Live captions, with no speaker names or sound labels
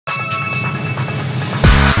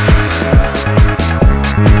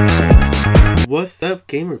What's up,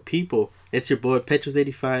 gamer people? It's your boy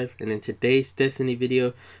Petros85, and in today's Destiny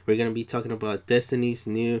video, we're gonna be talking about Destiny's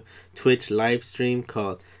new Twitch live stream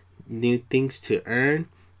called New Things to Earn.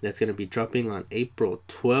 That's gonna be dropping on April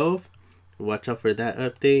 12th. Watch out for that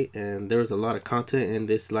update. And there was a lot of content in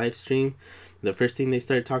this live stream. The first thing they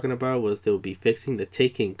started talking about was they'll be fixing the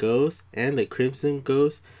Taken Ghost and the Crimson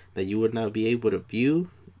Ghost that you would not be able to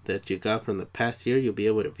view, that you got from the past year. You'll be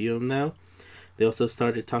able to view them now. They also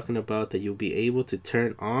started talking about that you'll be able to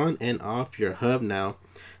turn on and off your hub now.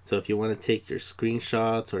 So if you want to take your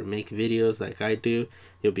screenshots or make videos like I do,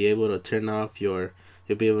 you'll be able to turn off your,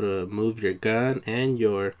 you'll be able to move your gun and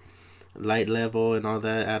your light level and all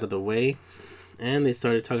that out of the way. And they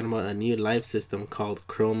started talking about a new life system called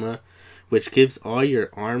Chroma, which gives all your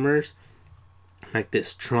armors like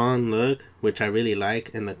this Tron look, which I really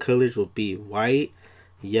like. And the colors will be white,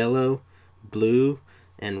 yellow, blue,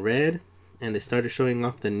 and red. And they started showing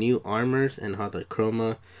off the new armors and how the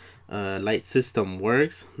Chroma light system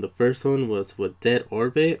works. The first one was with Dead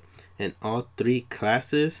Orbit and all 3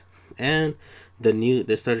 classes. And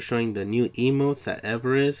they started showing the new emotes that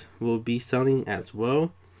Everest will be selling as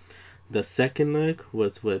well. The second look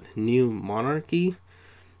was with New Monarchy.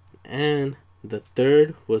 And the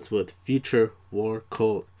third was with Future War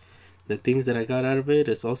Cult. The things that I got out of it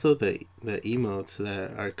is also the emotes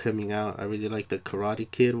that are coming out. I really like the Karate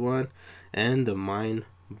Kid one and the Mind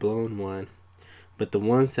Blown one. But the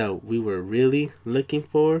ones that we were really looking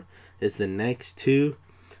for is the next 2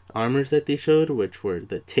 armors that they showed, which were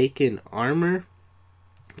the Taken armor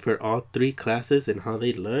for all 3 classes and how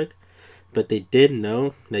they look. But they did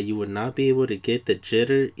know that you would not be able to get the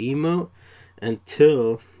Jitter emote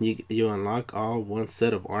until you unlock all 1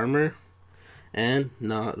 set of armor. And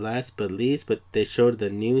not last but least, but they showed the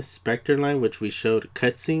new Spectre line, which we showed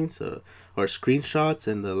cutscenes or screenshots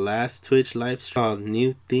in the last Twitch live stream.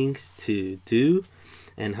 New things to do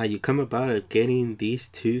and how you come about getting these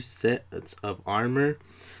 2 sets of armor,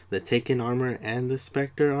 the Taken armor and the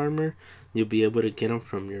Spectre armor. You'll be able to get them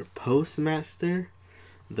from your Postmaster,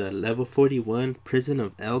 the level 41 Prison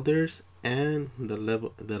of Elders, and the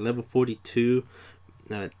level 42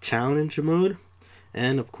 challenge mode.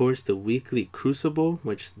 And of course the weekly Crucible,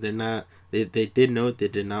 which they did note they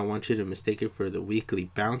did not want you to mistake it for the weekly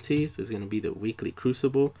bounties. It's going to be the weekly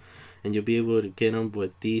Crucible, and you'll be able to get them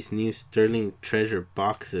with these new Sterling Treasure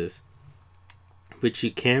boxes, which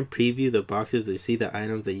you can preview the boxes to see the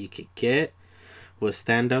items that you could get. What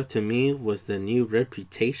stand out to me was the new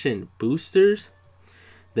Reputation boosters,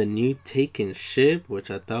 the new Taken ship, which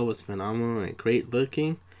I thought was phenomenal and great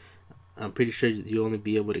looking. I'm pretty sure you'll only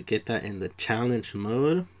be able to get that in the challenge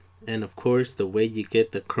mode. And of course, the way you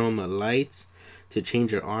get the Chroma lights to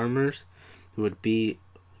change your armors would be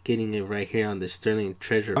getting it right here on the Sterling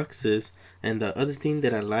Treasure boxes. And the other thing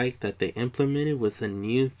that I like that they implemented was the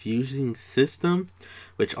new fusing system,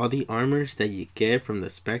 which all the armors that you get from the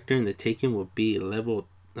Spectre and the Taken will be level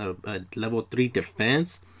 3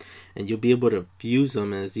 defense, and you'll be able to fuse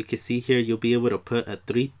them. As you can see here, you'll be able to put a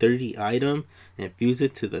 330 item and fuse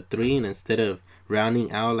it to the 3, and instead of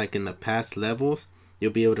rounding out like in the past levels,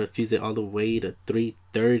 you'll be able to fuse it all the way to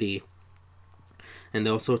 330. And they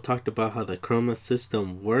also talked about how the Chroma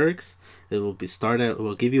system works. It will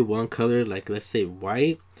give you 1 color, like let's say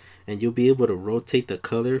white, and you'll be able to rotate the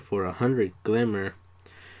color for 100 glimmer.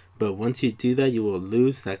 But once you do that, you will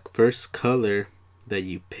lose that first color that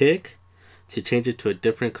you pick to change it to a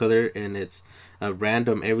different color, and it's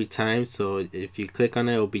random every time. So if you click on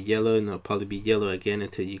it, it'll be yellow, and it'll probably be yellow again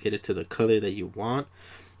until you get it to the color that you want.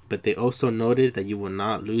 But they also noted that you will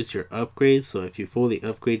not lose your upgrades. So if you fully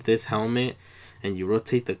upgrade this helmet and you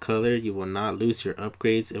rotate the color, you will not lose your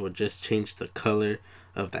upgrades. It will just change the color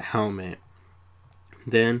of the helmet.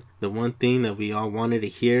 Then the one thing that we all wanted to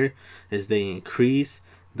hear is they increase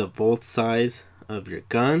the volt size of your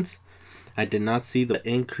guns. I did not see the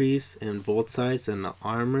increase in volt size in the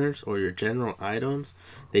armors or your general items.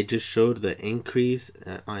 They just showed the increase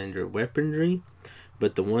on your weaponry.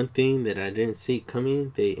 But the one thing that I didn't see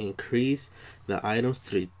coming, they increased the items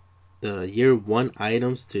to the year 1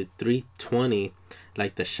 items to 320,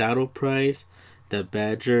 like the Shadow Prize, the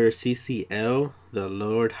Badger CCL, the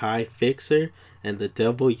Lord High Fixer, and the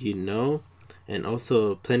Devil You Know, and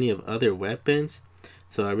also plenty of other weapons.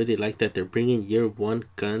 So I really like that they're bringing year 1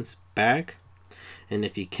 guns back. And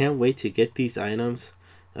if you can't wait to get these items,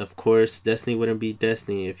 of course Destiny wouldn't be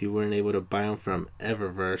Destiny if you weren't able to buy them from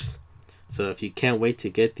Eververse. So if you can't wait to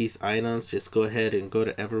get these items, just go ahead and go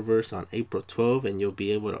to Eververse on April 12th, and you'll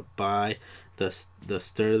be able to buy the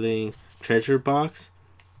Sterling Treasure box.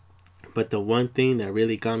 But the one thing that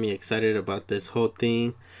really got me excited about this whole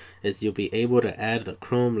thing is you'll be able to add the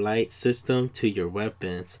chrome light system to your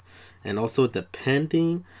weapons. And also,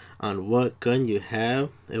 depending on what gun you have,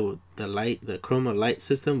 the chroma light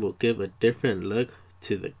system will give a different look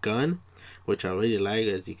to the gun, which I really like.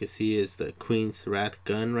 As you can see, is the Queen's Wrath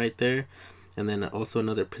gun right there, and then also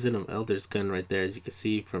another Prison of Elders gun right there, as you can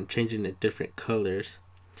see, from changing the different colors.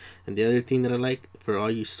 And the other thing that I like, for all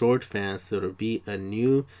you sword fans, there will be a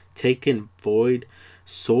new Taken Void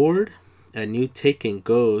sword, a new Taken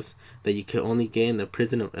Ghost that you can only get in the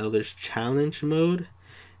Prison of Elders challenge mode,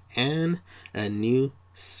 and a new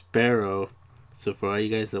Sparrow. So for all you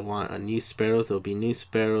guys that want a new Sparrows, there'll be new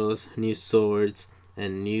Sparrows, new swords,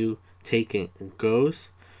 and new Taken Ghosts.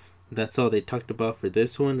 That's all they talked about for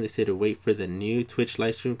this one. They said to wait for the new Twitch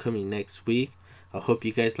livestream coming next week. I hope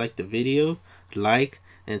you guys liked the video. Like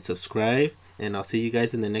and subscribe, and I'll see you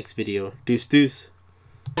guys in the next video. Deuce deuce.